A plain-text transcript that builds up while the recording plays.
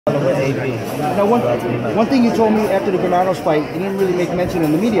With AB. Now, one thing you told me after the Granados fight, you didn't really make mention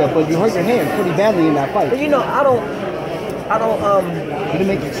in the media, but you hurt your hand pretty badly in that fight. But you know, I don't. You didn't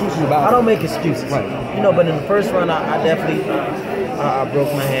make excuses about it. I don't make excuses. Right. You know, but in the first round, I definitely I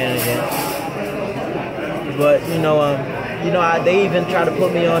broke my hand again. But they even tried to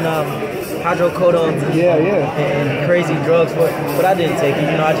put me on hydrocodone and crazy drugs, but I didn't take it.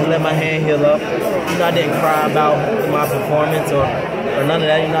 You know, I just let my hand heal up. You know, I didn't cry about my performance or none of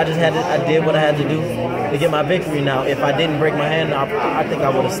that. You know, I did what I had to do to get my victory. Now, if I didn't break my hand, I think I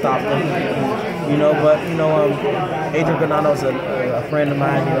would have stopped them. You know, but Adrien Broner is a friend of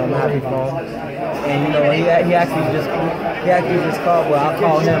mine. You know, I'm happy for him. And you know, he actually just called. Well, I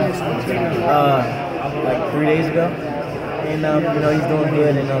called him like 3 days ago. And you know, he's doing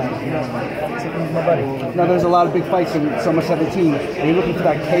good, and he's my buddy. Now there's a lot of big fights in Summer 17. Are you looking for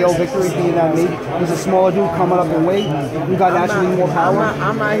that KO victory, being that maybe he's a smaller dude coming up in weight? You got naturally more power.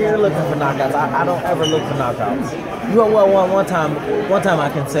 I'm not here looking for knockouts. I don't ever look for knockouts. Well, one time I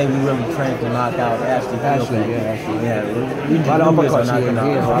can say we really trained for knockouts. Ashley, we did uppercuts,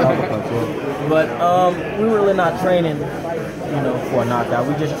 but we're really not training, you know, for a knockout.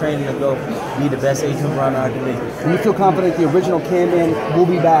 We just training to go be the best Adrien Broner I can be. And you feel confident the original Camden will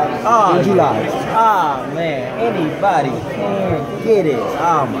be back in July? Man, anybody can get it.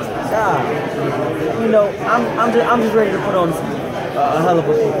 Oh my God! You know, I'm just ready to put on a hell of a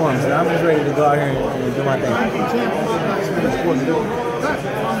performance. I'm just ready to go out here and do my thing.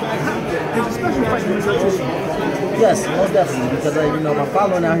 Yes, most definitely, because you know, my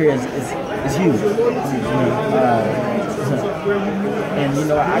following out here is huge. And you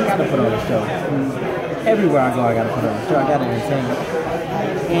know, I gotta put on a show. Everywhere I go, I gotta put on a show. I gotta entertain.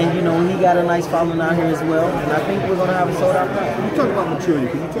 And you know, he got a nice following out here as well. And I think we're gonna have a sold out crowd. You talk about maturity.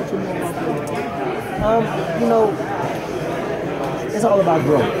 Can you touch on that? You know, it's all about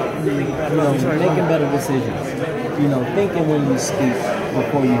growth. You know, making better decisions. You know, thinking when you speak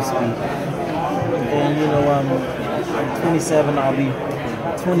before you speak. And you know, I'm 27. I'll be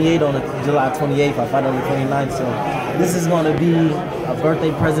 28 on July 28th. I fight on the 29th. So this is going to be a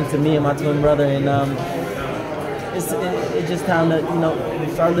birthday present to me and my twin brother. And it's just time to, you know,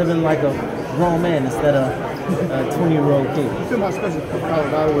 start living like a grown man instead of a 20-year-old kid. You feel how special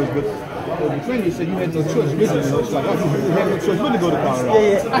Colorado is, but the trainer said you had no choice. You had no choice but to go to Colorado.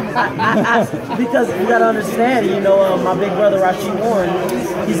 Yeah. Because you got to understand, you know, my big brother Rashid Warren,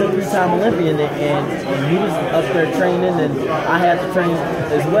 he's a 3-time Olympian, and he was up there training, and I had to train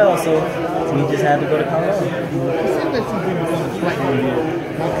as well, so we just had to go to Colorado.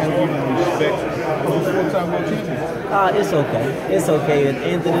 It's okay. It's okay. At the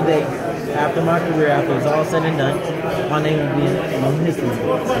end of the day, after my career, after it's all said and done, my name will be in history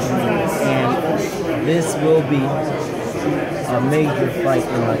books. And this will be a major fight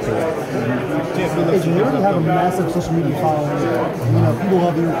in my career. You already have a massive social media following. You know, people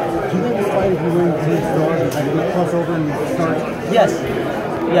love you. Do you think this fight, if you win, can cross over and start? Yes.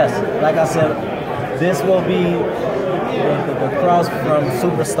 Like I said, this will be the cross from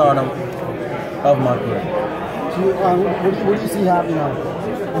superstardom of my career. So, what do you see happening now?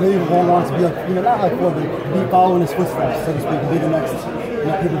 I know you want to be like, you know, not like Floyd, but be following his footsteps, so to speak, be the next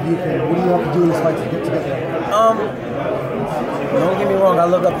pay-per-view thing. What do you have to do in this fight to get together? Don't get me wrong, I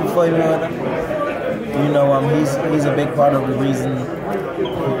look up to Floyd Mayweather. You know, he's a big part of the reason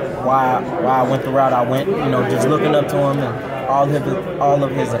why I went the route I went. You know, just looking up to him and all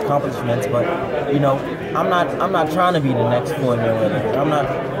of his accomplishments. But you know, I'm not trying to be the next Floyd Mayweather.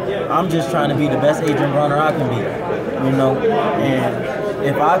 I'm just trying to be the best Adrien Broner I can be. You know, and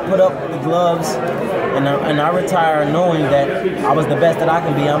if I put up the gloves and I retire knowing that I was the best that I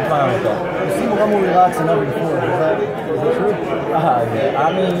can be, I'm fine with that. You seem a lot more relaxed than ever before. Is that true? Yeah.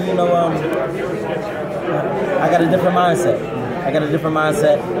 I mean, you know, I got a different mindset.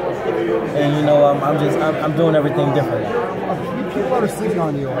 And you know, I'm doing everything different. People are sleeping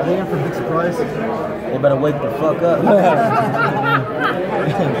on you. Are they in for a big surprise? They better wake the fuck up.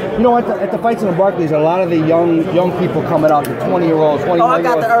 You know, at the fights in the Barclays, a lot of the young people coming out, the 20-year-olds, 21-year-olds. Oh, I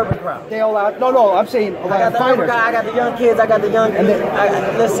got the urban crowd. They all out. No, I'm saying I got the urban crowd. I got the young kids. I got the young.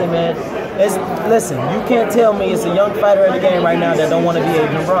 Listen, man. Listen. You can't tell me it's a young fighter in the game right now that don't want to be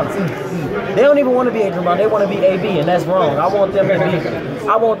Adrien Broner. They don't even want to be Adrien Broner. They want to be AB, and that's wrong. I want them to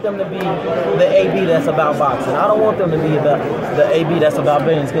be the AB that's about boxing. I don't want them to be the AB that's about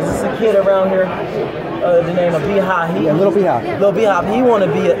billions, because it's a kid around here, the name of B-Hop. Little B-Hop. He want to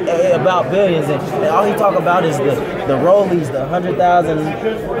be about billions, and all he talk about is the rollies, the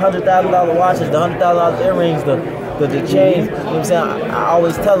 $100,000 watches, the $100,000 earrings, the Because the change, you know what I'm saying? I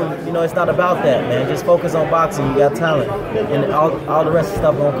always tell them, you know, it's not about that, man. Just focus on boxing. You got talent, and all the rest of the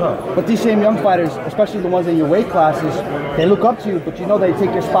stuff gonna come. But these same young fighters, especially the ones in your weight classes, they look up to you, but you know they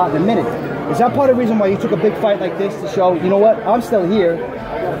take your spot in a minute. Is that part of the reason why you took a big fight like this to show, you know what, I'm still here,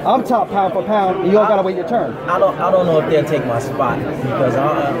 I'm top pound for pound, and you all gotta wait your turn? I don't know if they'll take my spot, because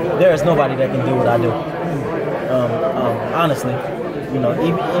there is nobody that can do what I do. Honestly, you know,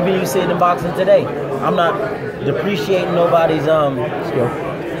 even you see it in boxing today, I'm not depreciating nobody's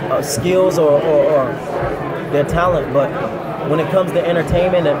skills or their talent, but when it comes to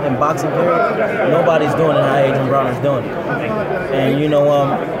entertainment and boxing period, nobody's doing it how Adrien Broner's doing it. And you know,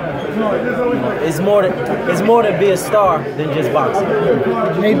 it's more to be a star than just boxing.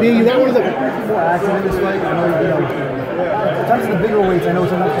 Maybe you got one of the more active in this fight. I know, you know, sometimes the bigger weights, I know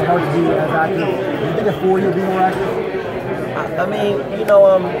sometimes it's hard to be as active. Do you think at 40 you'll be more active? I mean, you know,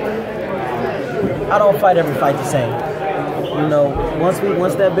 I don't fight every fight the same. You know,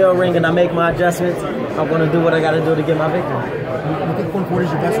 once that bell ring and I make my adjustments, I'm gonna do what I gotta do to get my victory. You think 140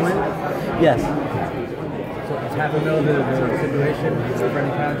 is your best weight? Yes. So it's half a mil the situation for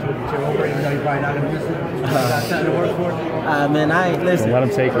any pounds with your over, even though you're probably not gonna miss it. That's something to work for. Man, I ain't listen. Let him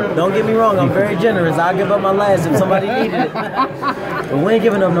take it. Don't get me wrong, I'm very generous. I'll give up my last if somebody needed it. But we ain't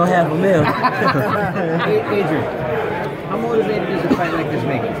giving up no half a mil. Adrien, how motivated does a fight like this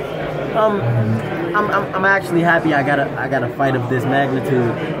make you? I'm actually happy I got a fight of this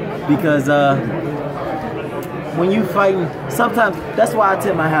magnitude, because when you fighting, sometimes that's why I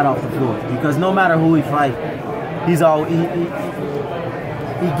tip my hat off the floor, because no matter who he fight, he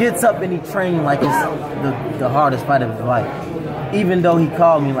gets up and he trains like it's the hardest fight of his life. Even though he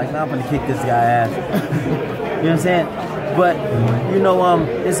called me like, nah, I'm gonna kick this guy ass. You know what I'm saying? But you know,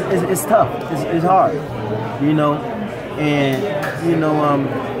 it's tough. It's hard. You know, and you know,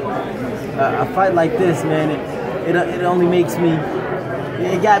 a fight like this, man, it only makes me.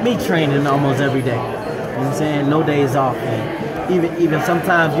 It got me training almost every day. You know what I'm saying? No days off, man. Even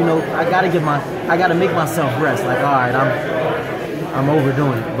sometimes, you know, I gotta make myself rest. Like, all right, I'm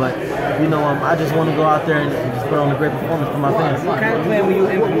overdoing it, but you know, I just want to go out there and just put on a great performance for my fans. What kind of plan will you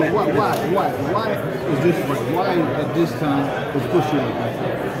implement? Why is this fight? Why at this time was pushing like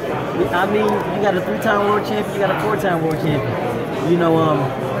that? I mean, you got a 3-time world champion, you got a 4-time world champion. You know,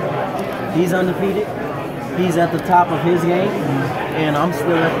 he's undefeated. He's at the top of his game, and I'm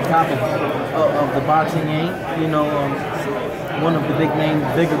still at the top of the boxing game. You know, one of the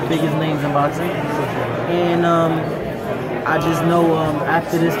biggest names in boxing. And I just know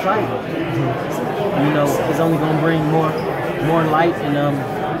after this fight, you know, it's only going to bring more light and a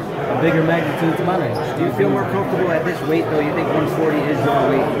bigger magnitude to my name. Do you feel more comfortable at this weight, though? You think 140 is your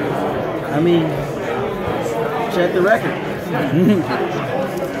weight? I mean, check the record.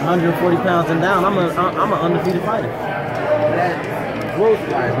 140 pounds and down, I'm an undefeated fighter. That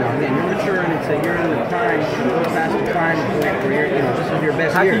growth-wise now, again, you're maturing into, you're in the prime, past the prime point where you're, you know, this is your best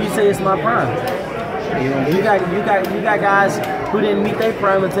year. How can you say it's my prime? You know, you got guys who didn't meet their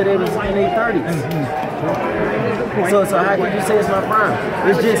prime until they was in their 30s. So how can you say it's my prime?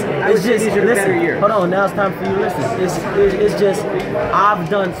 It's just listen. Hold on, now it's time for you to listen. It's just I've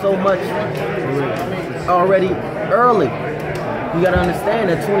done so much already early. You gotta understand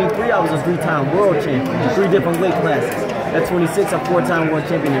that 23 I was a 3-time world champion, 3 different weight classes. At 26 I'm 4-time world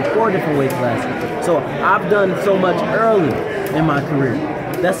champion in 4 different weight classes. So I've done so much early in my career.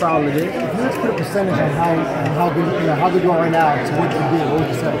 That's all it is. If you let's put a percentage on how good you are right now to what you did, what would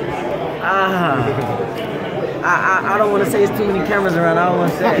you say? I don't want to say it's too many cameras around. I don't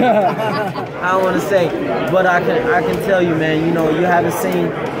want to say. I don't want to say, but I can tell you, man. You know, you haven't seen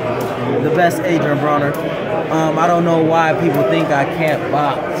the best Adrien Broner. I don't know why people think I can't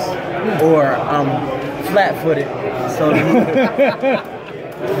box or I'm flat-footed. So,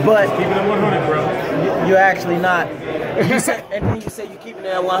 but keeping it 100, bro. You're actually not. You say, and then you say you're keeping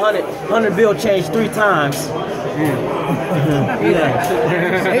it at 100. 100 bill changed 3 times. Yeah.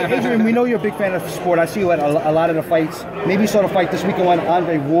 Adrien, we know you're a big fan of sport. I see you at a lot of the fights. Maybe you saw the fight this weekend with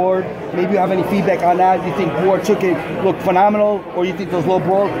Andre Ward. Maybe you have any feedback on that? You think Ward took it, looked phenomenal, or you think those low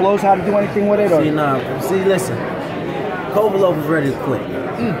blows had to do anything with it? Or? See, listen. Kovalev was ready to quit.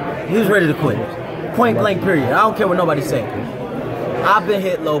 He was ready to quit. Point blank, period. I don't care what nobody say. I've been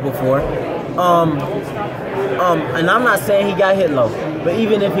hit low before. And I'm not saying he got hit low, but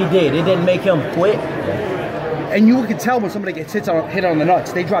even if he did, it didn't make him quit. And you can tell when somebody gets hit on the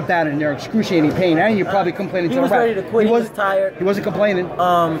nuts, they drop down and they're excruciating pain, and you're probably complaining to the ref. He was ready to quit. He was tired. He wasn't complaining.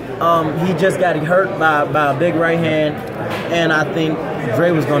 He just got hurt by a big right hand, and I think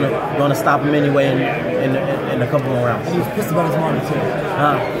Dre was gonna stop him anyway in a couple of rounds. And he was pissed about his mom too.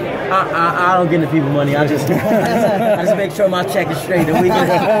 I don't give the people money. I just make sure my check is straight. And we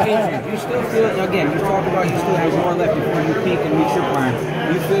can. You still feel it again? You talked about you still have more left before you peak and reach your prime.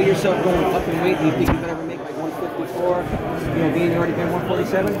 You feel yourself going up in weight? Do you think you could ever make like 154? Being already been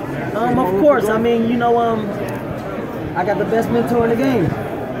 147? Of course. I mean, I got the best mentor in the game.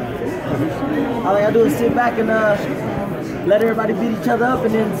 All I gotta do is sit back and let everybody beat each other up,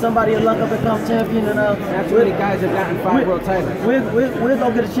 and then somebody will luck up and become champion. And not too many guys have gotten 5 world titles. We'll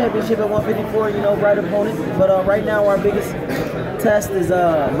go get a championship at 154. Right opponent. But right now, our biggest test is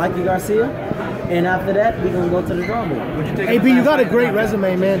Mikey Garcia, and after that, we're gonna go to the drawing board. AB, you got a great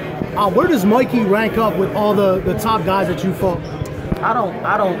resume, man. Where does Mikey rank up with all the top guys that you fought? I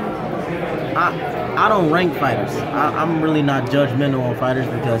don't rank fighters. I'm really not judgmental on fighters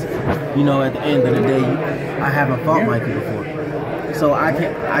because, at the end of the day, I haven't fought Mikey before, so I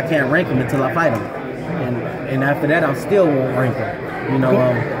can't rank him until I fight him, and after that, I still won't rank him.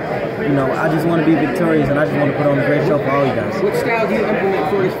 I just want to be victorious, and I just want to put on a great show for all you guys. What style do you implement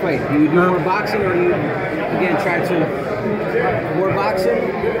for this fight? Do you do more boxing, or do you again try to more boxing,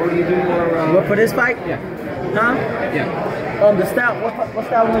 or do you do more? What for this fight? Yeah. Huh? Yeah. The style, what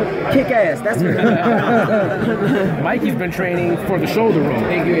style one? Kick ass. That's Mikey's been training for the shoulder roll.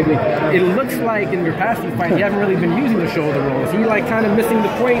 Thank you, AB. It looks like in your past few fights, you haven't really been using the shoulder roll. Is he kind of missing the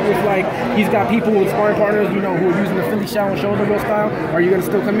point with he's got people with sparring partners, who are using the Philly shell and shoulder roll style? Are you going to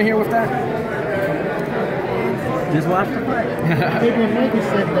still come in here with that? Just watch the fight. Adrien, Mikey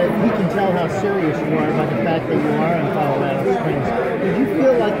said that he can tell how serious you are by the fact that you are in Colorado Springs. Did you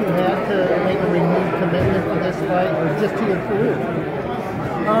feel like you had to make a renewed commitment for this fight, or just to your career?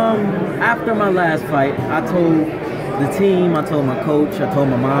 After my last fight, I told the team, I told my coach, I told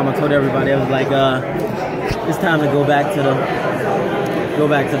my mom, I told everybody. I was like, it's time to go back to the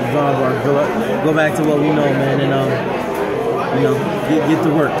drawing board, go back to what we know, man, and get to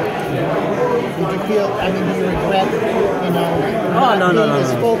work. Did you feel, do you regret, no,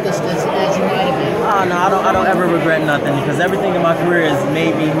 as focused as you might have been? Oh, no, I don't ever regret nothing, because everything in my career has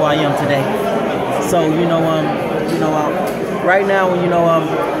made me who I am today. So, right now,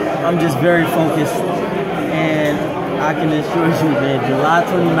 I'm just very focused, and I can assure you, man, July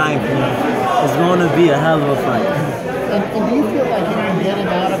 29th, is going to be a hell of a fight. And do you feel like you're getting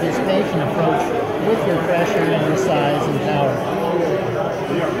out of his patient approach with your pressure and your size and power?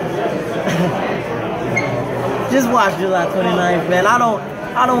 Just watch July 29th, man. I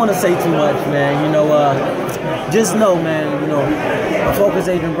don't want to say too much, man. Just know, man. A focused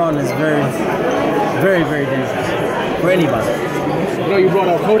Adrien Broner is very, very, very dangerous for anybody. I know you brought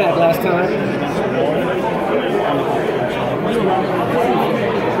out Kodak last time.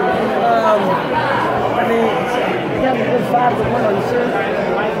 You have a good 5-1. Are you sure?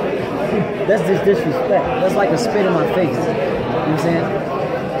 That's just disrespect. That's like a spit in my face. You know what I'm saying?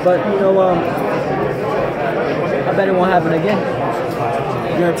 But I bet it won't happen again.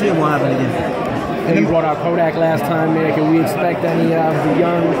 Guarantee it won't happen again. And you brought out Kodak last time, man. Can we expect any of the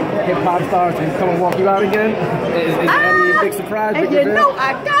young hip-hop stars to come and walk you out again? Is any big surprise? And I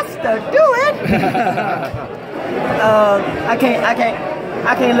got to do it.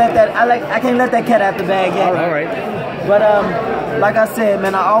 I can't let that cat out the bag yet. All right. But like I said,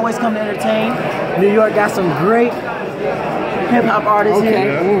 man, I always come to entertain. New York got some great hip-hop artists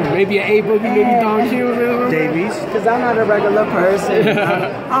here. Ooh, maybe an A-Boogie, maybe Don Q, Davies. Because I'm not a regular person.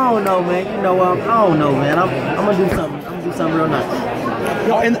 I don't know, man. I don't know, man. I'm going to do something. I'm going to do something real nice.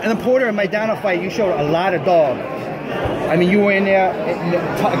 In the Porter and Maidana fight, you showed a lot of dog. You were in there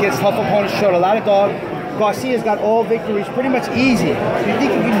against tough opponents, showed a lot of dog. Garcia's got all victories pretty much easy. Do you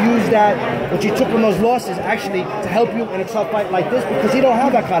think you can use that, what you took from those losses, actually to help you in a tough fight like this? Because you don't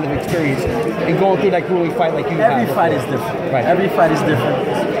have that kind of experience in going through that grueling fight like you have. Every fight is different. Right. Every fight is different.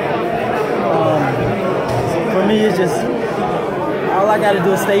 For me, it's just, all I got to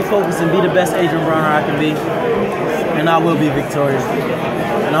do is stay focused and be the best Adrien Broner I can be. And I will be victorious.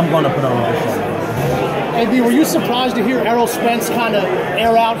 And I'm going to put on a good show. AB, were you surprised to hear Errol Spence kind of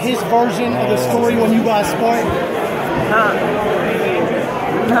air out his version of the story when you guys fought?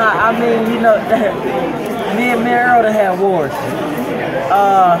 Me and Errol had wars.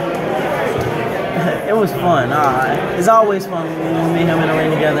 It was fun. It's always fun when me and him in the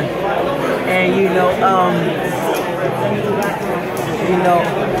ring together. And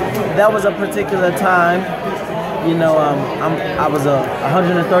that was a particular time. I was a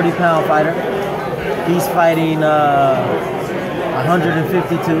 130-pound fighter. He's fighting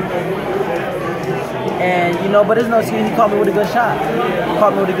 152. And, but there's no excuse. He caught me with a good shot.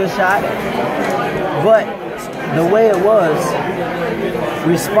 But the way it was,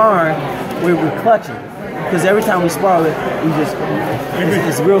 we sparring, we were clutching. because every time we spar,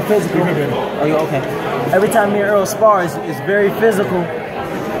 it's real physical. Oh, you okay? Every time me and Earl spar, it's very physical,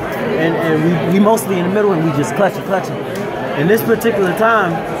 and we mostly in the middle, and we just clutching. And this particular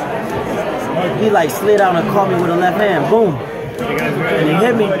time, he like slid out and caught me with a left hand, boom, and he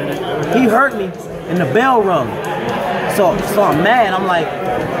hit me. He hurt me, and the bell rung. So I'm mad. I'm like,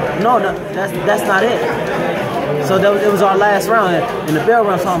 no, that's not it. So it was our last round, and the bell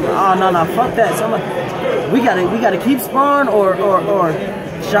rung. So I'm like, oh no, fuck that. So I'm like, we gotta keep sparring, or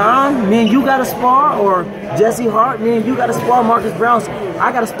Sean, me and you gotta spar, or Jesse Hart, me and you gotta spar, Marcus Brown.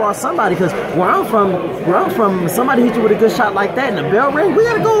 I gotta spar somebody, because where I'm from, somebody hit you with a good shot like that in the bell ring, we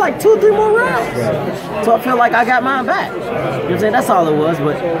gotta go like 2-3 more rounds. So I feel like I got mine back. You know what I'm saying? That's all it was.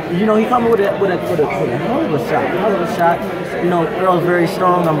 But you know, he come with a hell of a shot. You know, Earl's very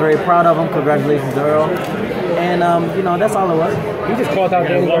strong. I'm very proud of him. Congratulations to Earl. And you know, that's all it was. He just called out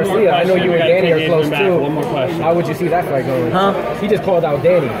Danny Garcia. I know you and Danny are close too. One more question. How would you see that fight going? Huh? He just called out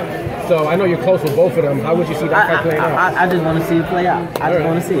Danny. So I know you're close with both of them. How would you see that fight playing out? I just want to see it play out. I just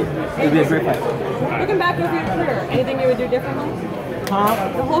want to see it. It'd be a great fight. Looking back over your career, anything you would do differently? Huh?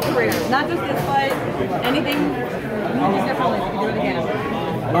 The whole career, not just this fight. Anything you would do differently if you could do it again?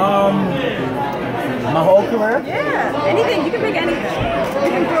 My whole career? Yeah, anything. You can pick anything.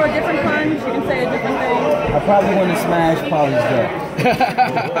 You can throw a different punch. You can say a different thing. I probably want to smash Paulie's gut.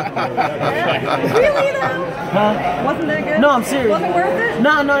 Really though? Huh? Wasn't that good? No, I'm serious. Wasn't worth it?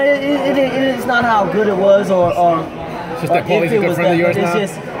 No, it's not how good it was, or It's just that Paulie's a good friend of yours now?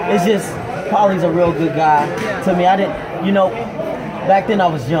 It's just Paulie's a real good guy to me. I didn't, you know, back then I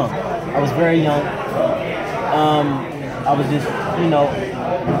was young. I was very young. I was just, you know,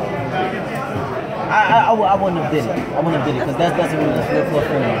 I wouldn't have did it. I wouldn't have did it, because that's a real close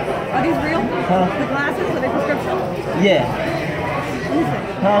friend. Are these real? Huh? The glasses? Are they prescription? Yeah. What do you think?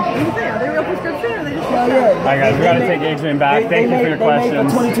 Huh? What do you think? Are they real prescription, or are they just? Oh yeah. All right, guys, we got to take Adrien back. Thank you for your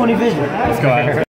questions. They made for 20/20 vision. Let's go ahead.